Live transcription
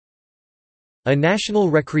A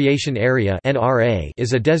National Recreation Area (NRA)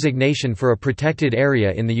 is a designation for a protected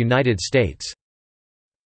area in the United States.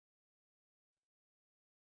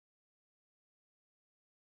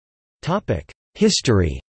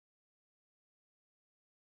 History.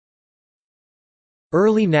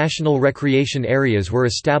 Early national recreation areas were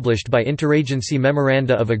established by interagency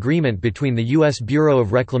memoranda of agreement between the U.S. Bureau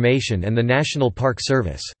of Reclamation and the National Park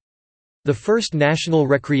Service. The first national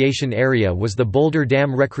recreation area was the Boulder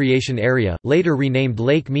Dam Recreation Area, later renamed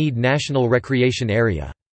Lake Mead National Recreation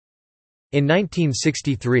Area. In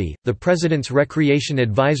 1963, the President's Recreation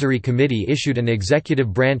Advisory Committee issued an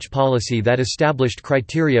executive branch policy that established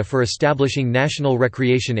criteria for establishing national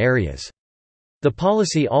recreation areas. The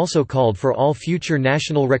policy also called for all future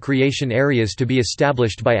national recreation areas to be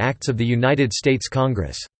established by acts of the United States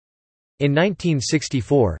Congress. In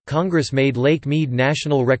 1964, Congress made Lake Mead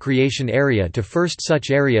National Recreation Area the first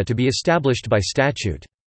such area to be established by statute.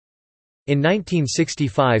 In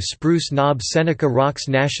 1965, Spruce Knob Seneca Rocks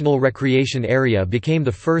National Recreation Area became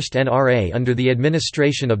the first NRA under the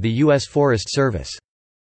administration of the U.S. Forest Service.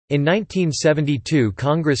 In 1972,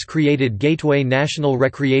 Congress created Gateway National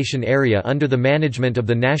Recreation Area under the management of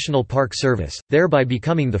the National Park Service, thereby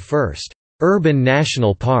becoming the first urban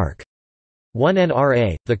national park. One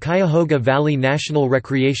NRA, the Cuyahoga Valley National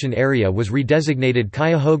Recreation Area, was redesignated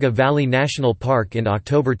Cuyahoga Valley National Park in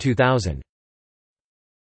October 2000.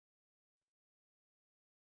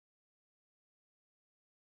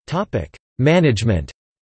 Management.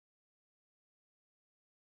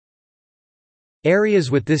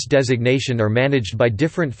 Areas with this designation are managed by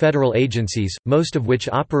different federal agencies, most of which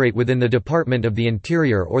operate within the Department of the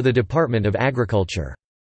Interior or the Department of Agriculture.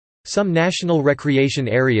 Some national recreation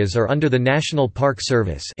areas are under the National Park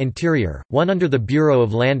Service Interior, one under the Bureau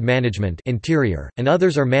of Land Management Interior, and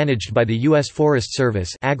others are managed by the U.S. Forest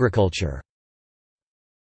Service Agriculture.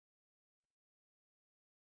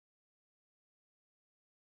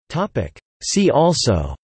 See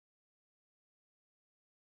also: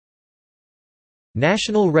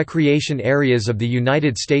 National Recreation Areas of the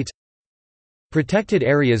United States, Protected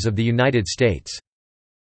Areas of the United States.